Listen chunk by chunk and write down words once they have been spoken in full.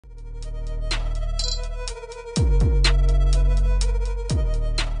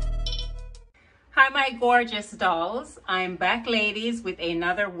my gorgeous dolls. I'm back, ladies, with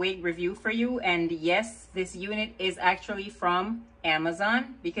another wig review for you. And yes, this unit is actually from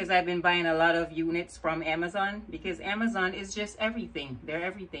Amazon, because I've been buying a lot of units from Amazon, because Amazon is just everything. They're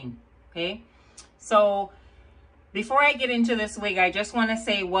everything. Okay, so before I get into this wig, I just want to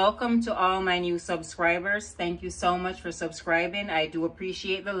say welcome to all my new subscribers. Thank you so much for subscribing. I do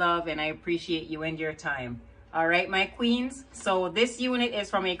appreciate the love, and I appreciate you and your time. All right, my queens. So this unit is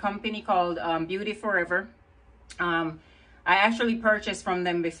from a company called Beauty Forever. I actually purchased from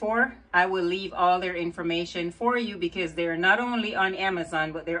them before. I will leave all their information for you, because they're not only on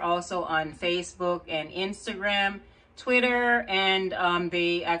Amazon, but they're also on Facebook and Instagram, Twitter, and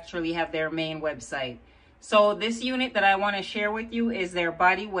they actually have their main website. So this unit that I want to share with you is their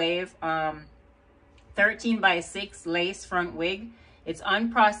Body Wave 13x6 lace front wig. It's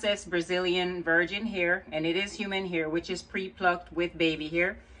unprocessed Brazilian virgin hair, and it is human hair, which is pre-plucked with baby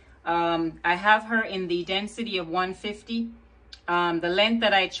hair. I have her in the density of 150. The length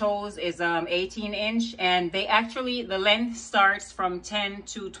that I chose is 18 inch, and the length starts from 10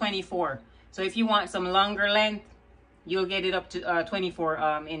 to 24. So if you want some longer length, you'll get it up to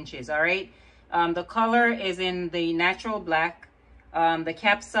 24 inches, all right? The color is in the natural black. The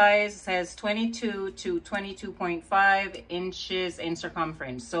cap size says 22 to 22.5 inches in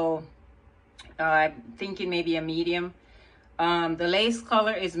circumference. So I'm thinking maybe a medium. The lace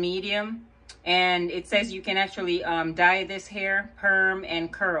color is medium, and it says you can actually dye this hair, perm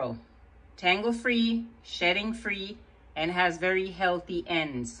and curl. Tangle free, shedding free, and has very healthy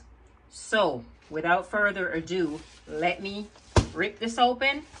ends. So without further ado, let me rip this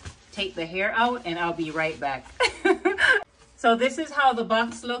open, take the hair out, and I'll be right back. So this is how the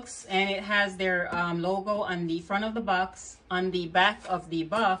box looks, and it has their logo on the front of the box. On the back of the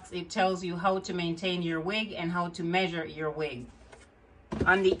box, it tells you how to maintain your wig and how to measure your wig.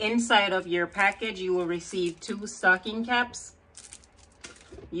 On the inside of your package, you will receive 2 stocking caps.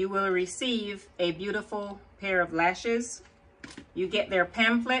 You will receive a beautiful pair of lashes. You get their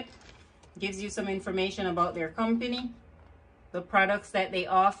pamphlet, gives you some information about their company, the products that they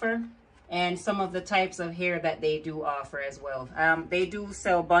offer, and some of the types of hair that they do offer as well. They do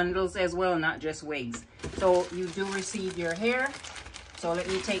sell bundles as well, not just wigs. So you do receive your hair. So let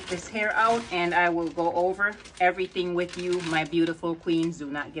me take this hair out, and I will go over everything with you, my beautiful queens. Do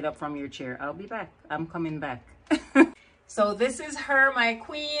not get up from your chair. I'll be back. I'm coming back. So this is her, my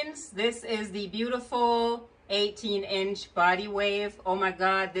queens. This is the beautiful 18-inch body wave. Oh my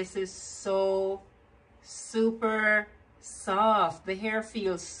God, this is so super soft. The hair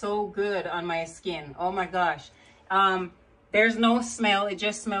feels so good on my skin. Oh my gosh. There's no smell. It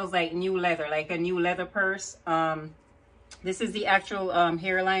just smells like new leather, like a new leather purse. This is the actual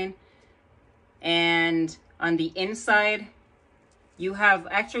hairline, and on the inside you have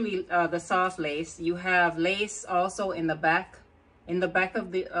actually the soft lace. You have lace also in the back. In the back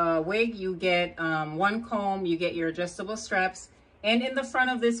of the wig, you get 1 comb, you get your adjustable straps, and in the front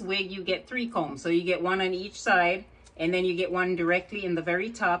of this wig you get 3 combs. So you get 1 on each side, and then you get 1 directly in the very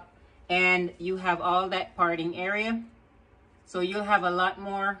top, and you have all that parting area. So you'll have a lot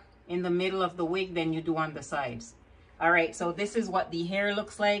more in the middle of the wig than you do on the sides. All right, so this is what the hair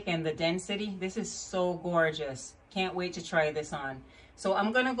looks like and the density. This is so gorgeous. Can't wait to try this on. So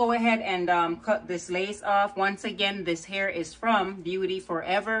I'm gonna go ahead and cut this lace off. Once again, this hair is from Beauty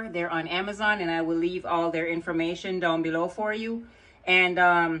Forever. They're on Amazon, and I will leave all their information down below for you. And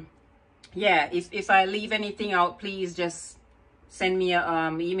yeah, if I leave anything out, please just send me a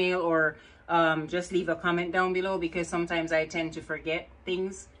email, or just leave a comment down below, because sometimes I tend to forget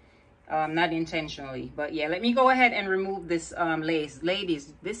things, not intentionally. But yeah, let me go ahead and remove this lace.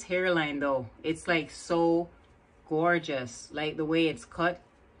 Ladies, this hairline though, it's like so gorgeous, like the way it's cut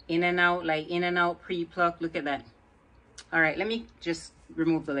in and out, like in and out, pre-plucked. Look at that. All right, let me just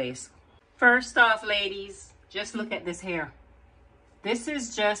remove the lace. First off, ladies, just look at this hair. This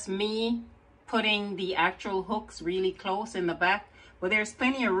is just me putting the actual hooks really close in the back, but there's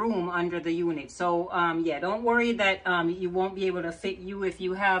plenty of room under the unit. So yeah, don't worry that you won't be able to fit you if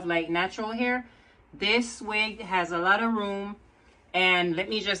you have like natural hair. This wig has a lot of room, and let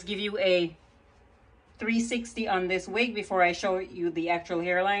me just give you a 360 on this wig before I show you the actual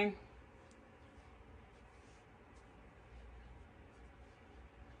hairline.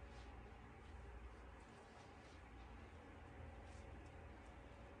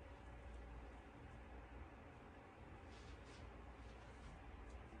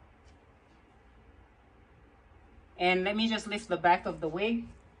 And let me just lift the back of the wig.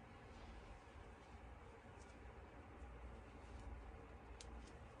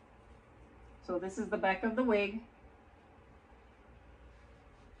 So this is the back of the wig.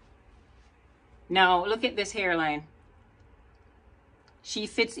 Now look at this hairline. She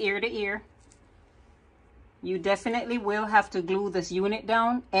fits ear to ear. You definitely will have to glue this unit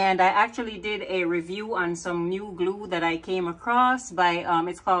down. And I actually did a review on some new glue that I came across by,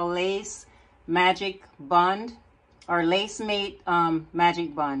 it's called Lace Magic Bond, or Lace Mate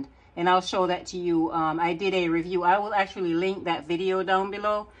Magic Bond. And I'll show that to you. I did a review. I will actually link that video down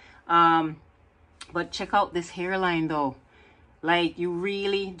below. But check out this hairline though. Like, you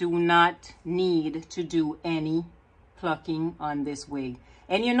really do not need to do any plucking on this wig.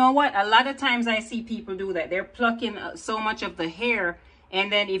 And you know what? A lot of times I see people do that. They're plucking so much of the hair,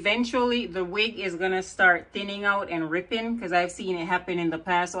 and then eventually the wig is going to start thinning out and ripping, because I've seen it happen in the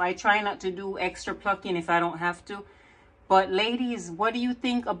past. So I try not to do extra plucking if I don't have to. But ladies, what do you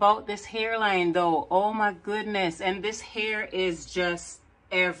think about this hairline though? Oh my goodness. And this hair is just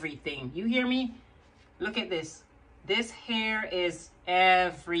everything. You hear me? Look at this. This hair is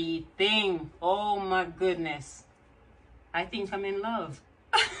everything. Oh my goodness. I think I'm in love.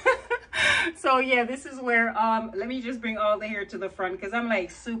 So yeah, this is where let me just bring all the hair to the front, because I'm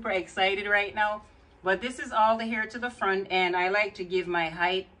like super excited right now. But this is all the hair to the front, and I like to give my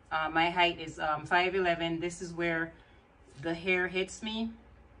height. My height is 5'11". This is where the hair hits me,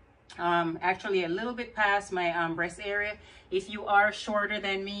 actually a little bit past my breast area. If you are shorter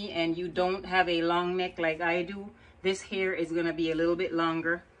than me and you don't have a long neck like I do, this hair is going to be a little bit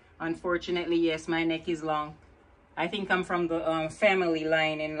longer. Unfortunately, yes, my neck is long. I think I'm from the family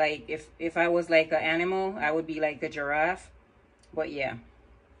line, and like if I was like an animal, I would be like a giraffe. But yeah,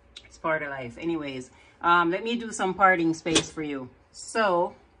 it's part of life. Anyways, let me do some parting space for you.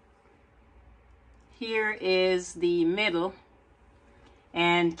 So here is the middle,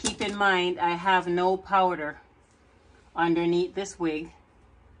 and keep in mind I have no powder underneath this wig.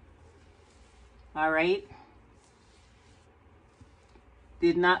 All right,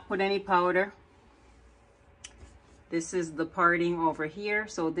 did not put any powder. This is the parting over here,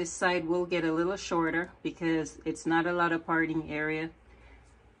 so this side will get a little shorter because it's not a lot of parting area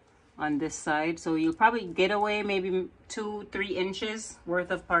on this side. So you'll probably get away maybe 2-3 inches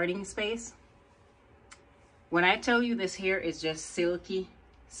worth of parting space. When I tell you this hair is just silky,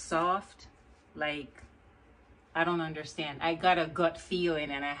 soft, like, I don't understand. I got a gut feeling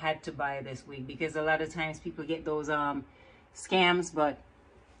and I had to buy this wig, because a lot of times people get those scams, but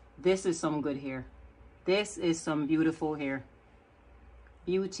this is some good hair. This is some beautiful hair.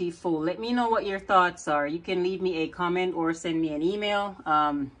 Beautiful. Let me know what your thoughts are. You can leave me a comment or send me an email.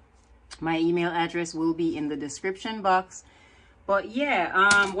 My email address will be in the description box. But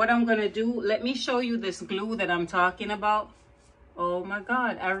yeah, what I'm gonna do, let me show you this glue that I'm talking about. Oh my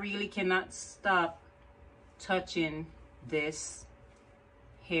God, I really cannot stop touching this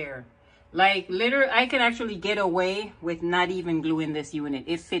hair. Like, literally, I can actually get away with not even gluing this unit.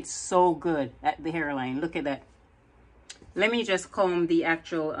 It fits so good at the hairline. Look at that. Let me just comb the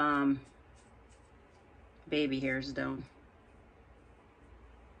actual baby hairs down,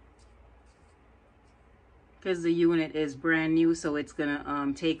 because the unit is brand new, so it's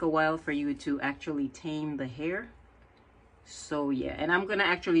gonna take a while for you to actually tame the hair. So yeah, and I'm gonna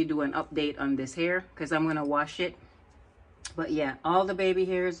actually do an update on this hair because I'm gonna wash it. But yeah, all the baby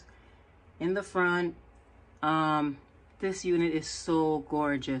hairs in the front. This unit is so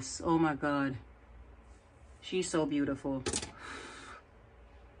gorgeous. Oh my God, she's so beautiful.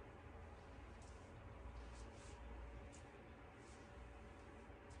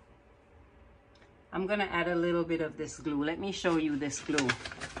 I'm gonna add a little bit of this glue. Let me show you this glue.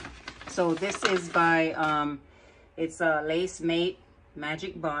 So this is by it's a Lace Mate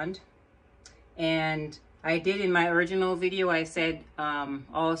Magic Bond, and I did in my original video, I said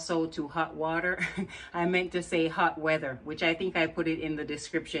also to hot water. I meant to say hot weather, which I think I put it in the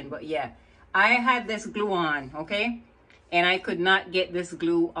description. But yeah, I had this glue on, okay? And I could not get this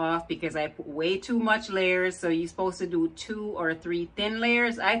glue off because I put way too much layers. So you're supposed to do 2 or 3 thin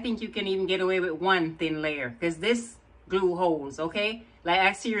layers. I think you can even get away with 1 thin layer because this glue holds, okay? Like,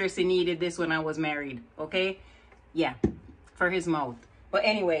 I seriously needed this when I was married, okay? Yeah, for his mouth. But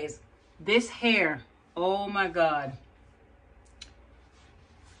anyways, this hair, oh my God.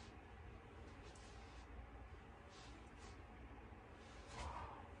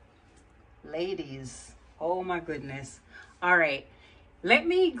 Ladies, oh my goodness. All right, let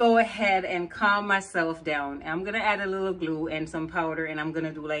me go ahead and calm myself down. I'm gonna add a little glue and some powder, and I'm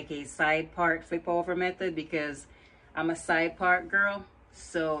gonna do like a side part flip over method because I'm a side part girl.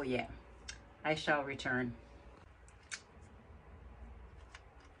 So yeah, I shall return.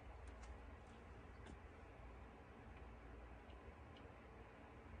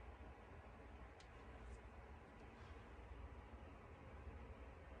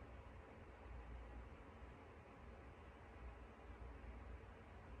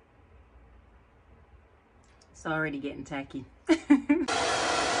 It's already getting tacky.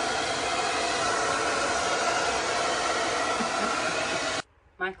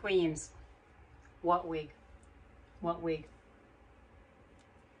 My queens, what wig? What wig?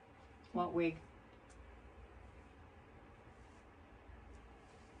 What wig?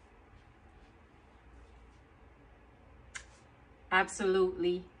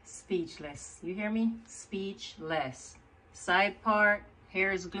 Absolutely speechless. You hear me? Speechless. Side part,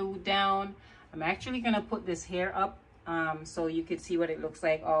 hair is glued down. I'm actually gonna put this hair up so you could see what it looks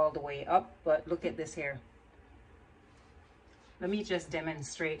like all the way up, but look at this hair. Let me just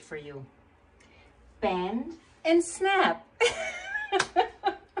demonstrate for you. Bend and snap.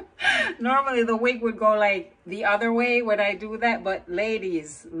 Normally the wig would go like the other way when I do that, but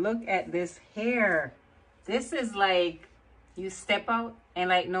ladies, look at this hair. This is like you step out and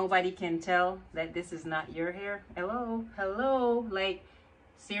like nobody can tell that this is not your hair. Hello, hello. Like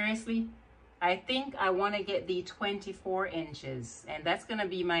seriously, I think I want to get the 24 inches and that's going to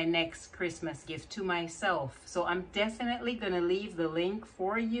be my next Christmas gift to myself. So I'm definitely going to leave the link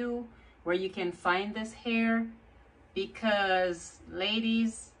for you where you can find this hair, because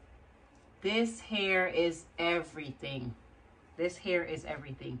ladies, this hair is everything. This hair is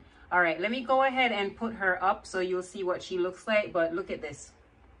everything. All right, let me go ahead and put her up so you'll see what she looks like, but look at this.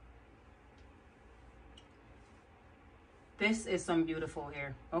 This is some beautiful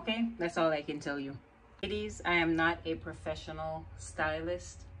hair, okay? That's all I can tell you. Ladies, I am not a professional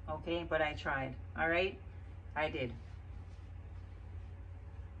stylist, okay? But I tried, all right? I did.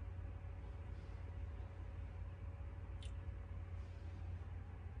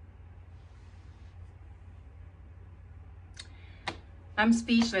 I'm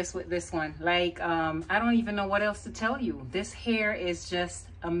speechless with this one. Like, I don't even know what else to tell you. This hair is just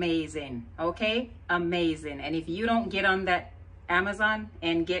amazing, okay? Amazing. And if you don't get on that Amazon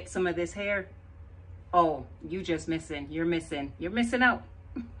and get some of this hair, oh, you just missing. You're missing. You're missing out.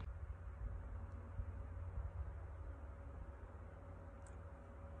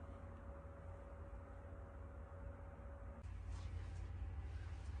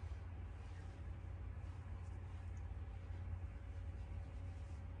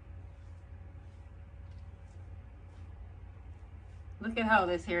 Look at how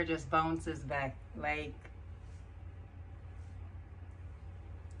this hair just bounces back. Like,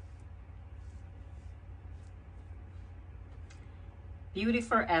 Beauty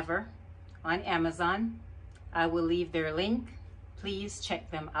Forever on Amazon. I will leave their link. Please check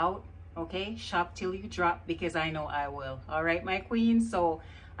them out, okay? Shop till you drop, because I know I will. All right, my queens? So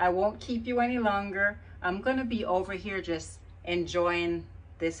I won't keep you any longer. I'm gonna be over here just enjoying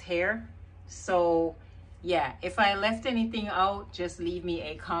this hair. So yeah, if I left anything out, just leave me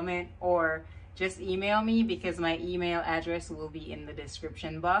a comment or just email me, because my email address will be in the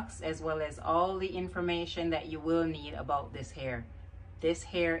description box, as well as all the information that you will need about this hair. This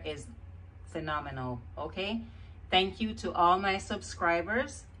hair is phenomenal, okay? Thank you to all my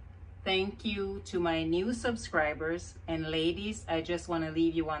subscribers. Thank you to my new subscribers. And ladies, I just want to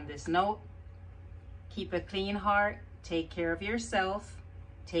leave you on this note. Keep a clean heart. Take care of yourself.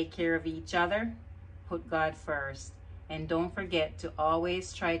 Take care of each other. Put God first, and don't forget to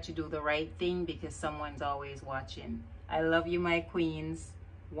always try to do the right thing, because someone's always watching. I love you, my queens.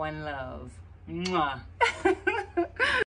 One love. Mwah.